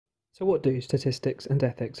So what do statistics and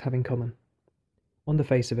ethics have in common? On the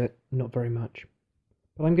face of it, not very much.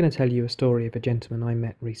 But I'm going to tell you a story of a gentleman I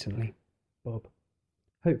met recently, Bob.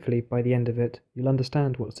 Hopefully, by the end of it, you'll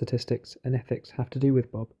understand what statistics and ethics have to do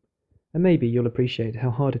with Bob, and maybe you'll appreciate how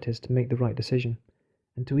hard it is to make the right decision,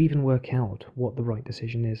 and to even work out what the right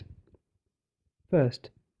decision is. First,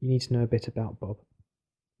 you need to know a bit about Bob.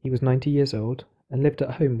 He was 90 years old and lived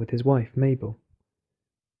at home with his wife, Mabel,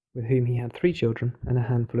 with whom he had 3 children and a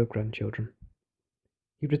handful of grandchildren.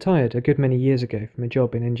 He retired a good many years ago from a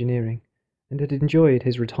job in engineering and had enjoyed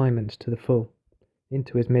his retirement to the full,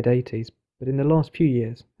 into his mid-80s, but in the last few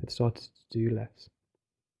years had started to do less.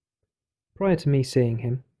 Prior to me seeing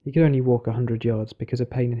him, he could only walk 100 yards because of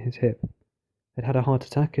pain in his hip, had had a heart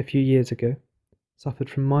attack a few years ago, suffered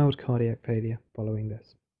from mild cardiac failure following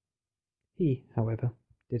this. He, however,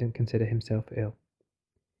 didn't consider himself ill.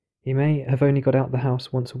 He may have only got out the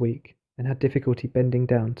house once a week and had difficulty bending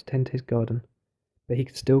down to tend his garden, but he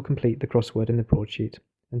could still complete the crossword in the broadsheet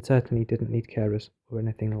and certainly didn't need carers or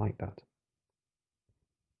anything like that.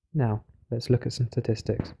 Now, let's look at some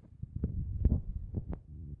statistics.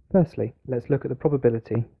 Firstly, let's look at the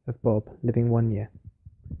probability of Bob living 1 year.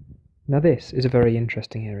 Now this is a very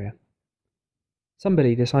interesting area.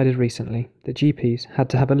 Somebody decided recently that GPs had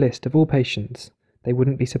to have a list of all patients they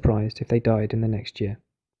wouldn't be surprised if they died in the next year.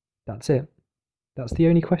 That's it. That's the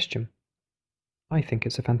only question. I think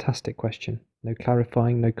it's a fantastic question. No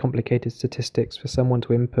clarifying, no complicated statistics for someone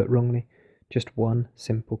to input wrongly. Just one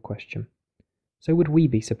simple question. So would we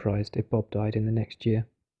be surprised if Bob died in the next year?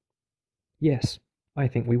 Yes, I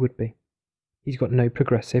think we would be. He's got no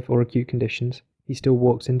progressive or acute conditions. He still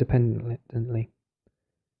walks independently.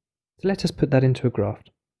 So let us put that into a graph.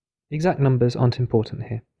 Exact numbers aren't important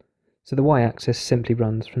here. So the y-axis simply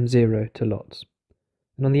runs from 0 to lots.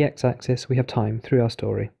 And on the x-axis we have time through our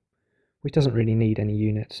story, which doesn't really need any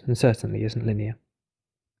units and certainly isn't linear.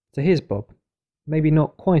 So here's Bob, maybe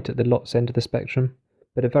not quite at the lots end of the spectrum,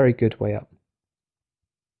 but a very good way up.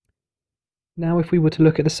 Now if we were to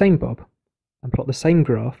look at the same Bob and plot the same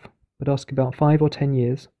graph, but ask about 5 or 10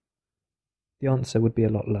 years, the answer would be a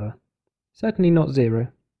lot lower. Certainly not 0,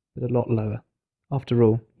 but a lot lower. After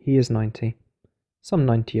all, he is 90. Some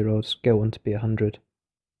 90-year-olds go on to be 100,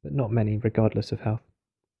 but not many regardless of health.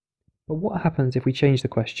 But what happens if we change the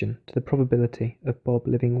question to the probability of Bob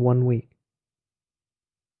living 1 week?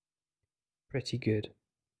 Pretty good.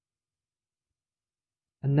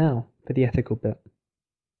 And now for the ethical bit.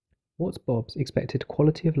 What's Bob's expected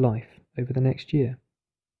quality of life over the next year?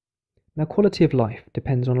 Now, quality of life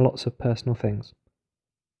depends on lots of personal things.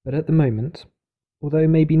 But at the moment, although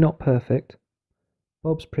maybe not perfect,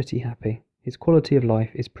 Bob's pretty happy. His quality of life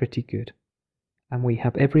is pretty good. And we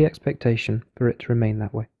have every expectation for it to remain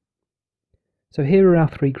that way. So here are our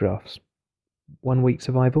 3 graphs. 1 week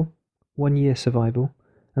survival, 1 year survival,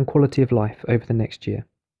 and quality of life over the next year.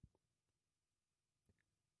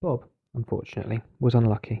 Bob, unfortunately, was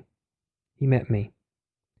unlucky. He met me.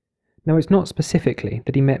 Now it's not specifically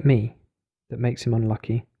that he met me that makes him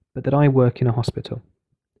unlucky, but that I work in a hospital.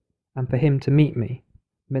 And for him to meet me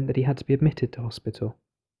meant that he had to be admitted to hospital.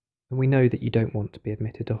 And we know that you don't want to be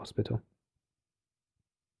admitted to hospital.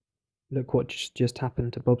 Look what just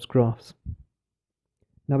happened to Bob's graphs.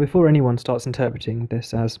 Now before anyone starts interpreting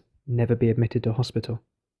this as never be admitted to hospital,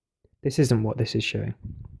 this isn't what this is showing.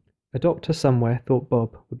 A doctor somewhere thought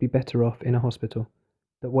Bob would be better off in a hospital,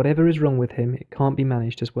 that whatever is wrong with him, it can't be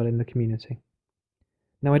managed as well in the community.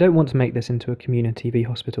 Now I don't want to make this into a community v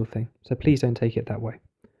hospital thing, so please don't take it that way.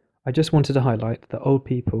 I just wanted to highlight that old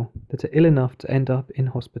people that are ill enough to end up in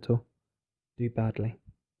hospital do badly.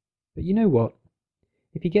 But you know what?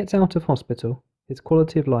 If he gets out of hospital, his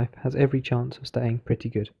quality of life has every chance of staying pretty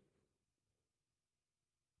good.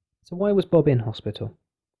 So why was Bob in hospital?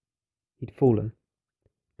 He'd fallen.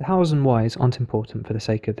 The hows and whys aren't important for the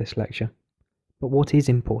sake of this lecture, but what is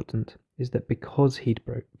important is that because he'd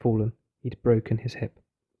fallen, he'd broken his hip.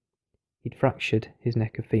 He'd fractured his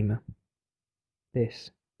neck of femur.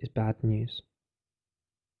 This is bad news.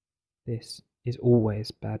 This is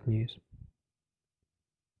always bad news.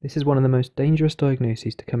 This is one of the most dangerous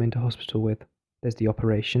diagnoses to come into hospital with. There's the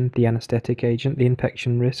operation, the anaesthetic agent, the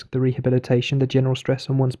infection risk, the rehabilitation, the general stress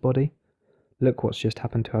on one's body. Look what's just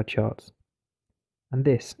happened to our charts. And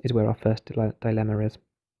this is where our first dilemma is.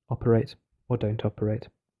 Operate or don't operate.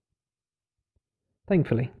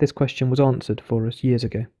 Thankfully, this question was answered for us years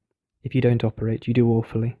ago. If you don't operate, you do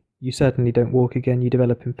awfully. You certainly don't walk again, you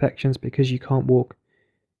develop infections because you can't walk.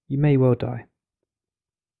 You may well die.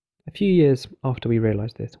 A few years after we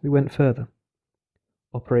realised this, we went further.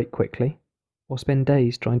 Operate quickly, or spend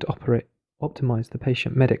days trying to optimise the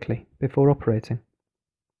patient medically before operating.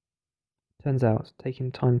 Turns out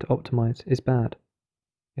taking time to optimise is bad.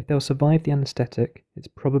 If they'll survive the anaesthetic, it's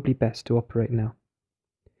probably best to operate now.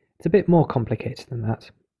 It's a bit more complicated than that,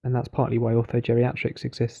 and that's partly why orthogeriatrics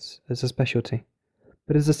exists as a specialty.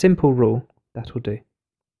 But as a simple rule, that'll do.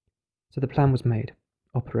 So the plan was made: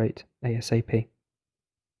 operate ASAP.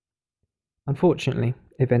 Unfortunately,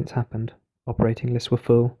 events happened. Operating lists were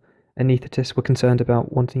full. Anaesthetists were concerned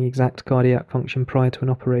about wanting exact cardiac function prior to an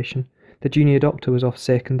operation. The junior doctor was off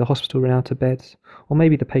sick and the hospital ran out of beds. Or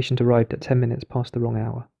maybe the patient arrived at 10 minutes past the wrong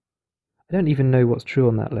hour. I don't even know what's true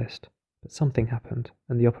on that list, but something happened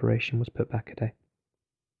and the operation was put back a day.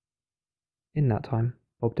 In that time,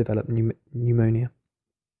 Bob developed pneumonia.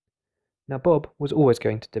 Now, Bob was always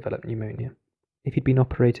going to develop pneumonia. If he'd been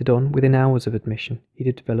operated on, within hours of admission, he'd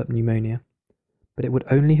have developed pneumonia. But it would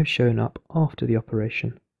only have shown up after the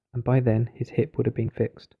operation, and by then his hip would have been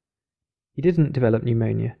fixed. He didn't develop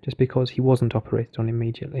pneumonia just because he wasn't operated on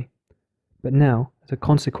immediately. But now, as a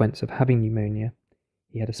consequence of having pneumonia,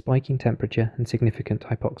 he had a spiking temperature and significant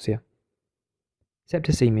hypoxia.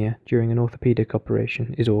 Septicemia during an orthopaedic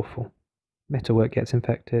operation is awful. Metalwork gets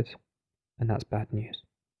infected, and that's bad news.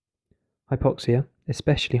 Hypoxia,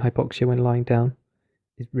 especially hypoxia when lying down,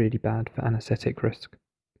 is really bad for anaesthetic risk.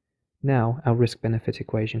 Now our risk-benefit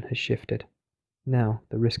equation has shifted. Now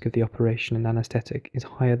the risk of the operation and anaesthetic is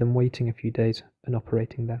higher than waiting a few days and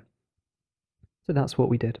operating them. So that's what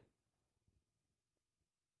we did.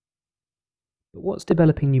 But what's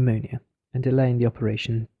developing pneumonia and delaying the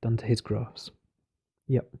operation done to his grafts?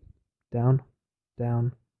 Yep, down,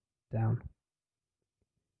 down, down.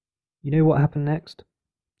 You know what happened next?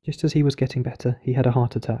 Just as he was getting better, he had a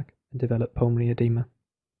heart attack and developed pulmonary edema.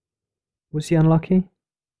 Was he unlucky?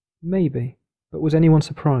 Maybe, but was anyone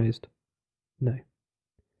surprised? No.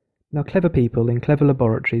 Now, clever people in clever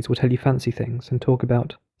laboratories will tell you fancy things and talk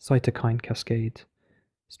about cytokine cascades,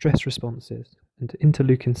 stress responses, and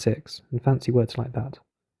interleukin-6, and fancy words like that.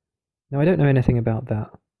 Now, I don't know anything about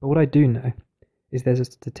that, but what I do know is there's a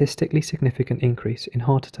statistically significant increase in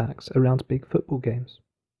heart attacks around big football games.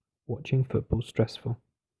 Watching football's stressful.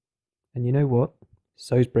 And you know what?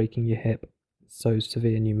 So's breaking your hip, so's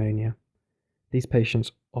severe pneumonia. These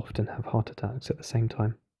patients often have heart attacks at the same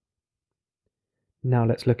time. Now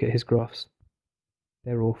let's look at his grafts.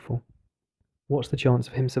 They're awful. What's the chance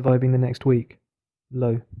of him surviving the next week?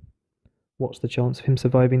 Low. What's the chance of him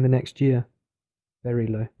surviving the next year? Very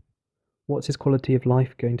low. What's his quality of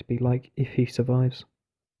life going to be like if he survives?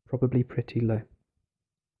 Probably pretty low.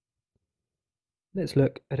 Let's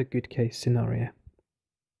look at a good case scenario.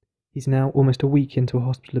 He's now almost a week into a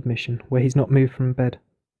hospital admission where he's not moved from bed.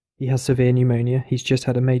 He has severe pneumonia, he's just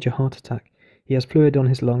had a major heart attack, he has fluid on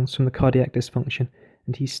his lungs from the cardiac dysfunction,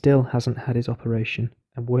 and he still hasn't had his operation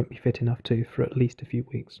and won't be fit enough to for at least a few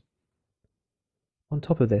weeks. On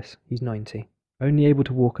top of this, he's 90, only able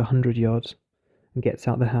to walk 100 yards, and gets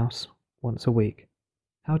out the house once a week.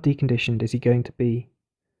 How deconditioned is he going to be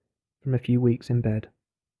from a few weeks in bed?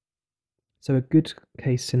 So a good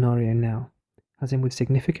case scenario now has him with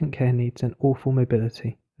significant care needs and awful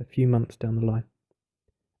mobility a few months down the line.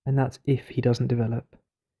 And that's if he doesn't develop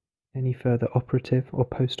any further operative or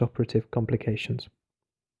post-operative complications.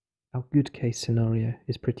 Our good case scenario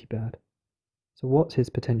is pretty bad. So what's his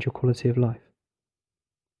potential quality of life?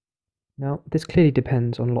 Now, this clearly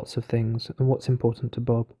depends on lots of things and what's important to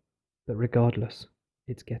Bob, but regardless,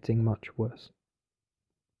 it's getting much worse.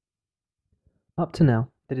 Up to now,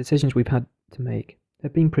 the decisions we've had to make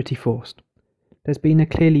have been pretty forced. There's been a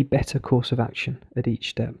clearly better course of action at each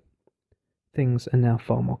step. Things are now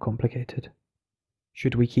far more complicated.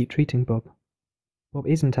 Should we keep treating Bob? Bob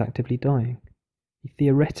isn't actively dying. He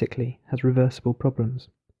theoretically has reversible problems.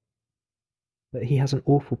 But he has an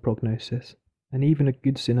awful prognosis, and even a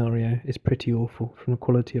good scenario is pretty awful from a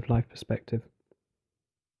quality of life perspective.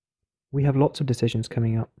 We have lots of decisions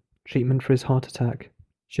coming up. Treatment for his heart attack.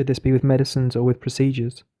 Should this be with medicines or with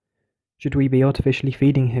procedures? Should we be artificially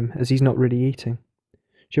feeding him as he's not really eating?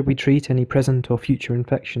 Should we treat any present or future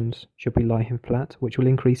infections? Should we lie him flat, which will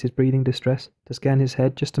increase his breathing distress, to scan his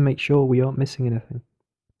head just to make sure we aren't missing anything?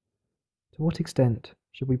 To what extent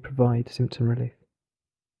should we provide symptom relief?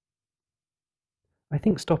 I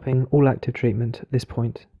think stopping all active treatment at this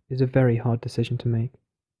point is a very hard decision to make.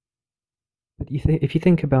 But if you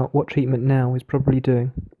think about what treatment now is probably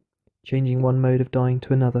doing, changing one mode of dying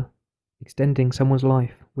to another, extending someone's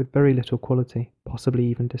life with very little quality, possibly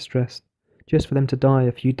even distress, just for them to die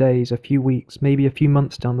a few days, a few weeks, maybe a few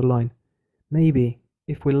months down the line. Maybe,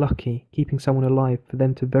 if we're lucky, keeping someone alive for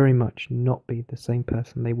them to very much not be the same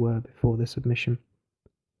person they were before this admission.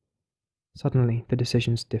 Suddenly, the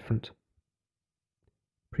decision's different.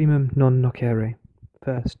 Primum non nocere.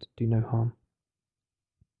 First, do no harm.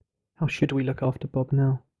 How should we look after Bob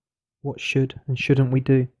now? What should and shouldn't we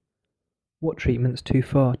do? What treatment's too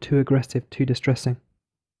far, too aggressive, too distressing?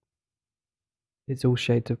 It's all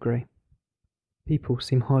shades of grey. People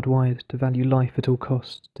seem hardwired to value life at all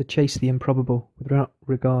costs, to chase the improbable without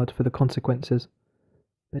regard for the consequences.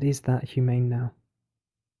 But is that humane now?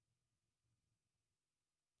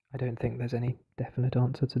 I don't think there's any definite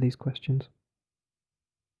answer to these questions.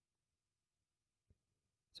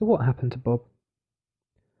 So what happened to Bob?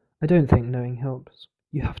 I don't think knowing helps.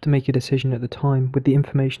 You have to make a decision at the time with the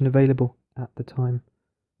information available at the time,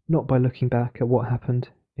 not by looking back at what happened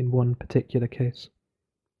in one particular case.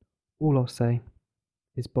 All I'll say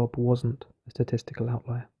is Bob wasn't a statistical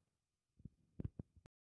outlier.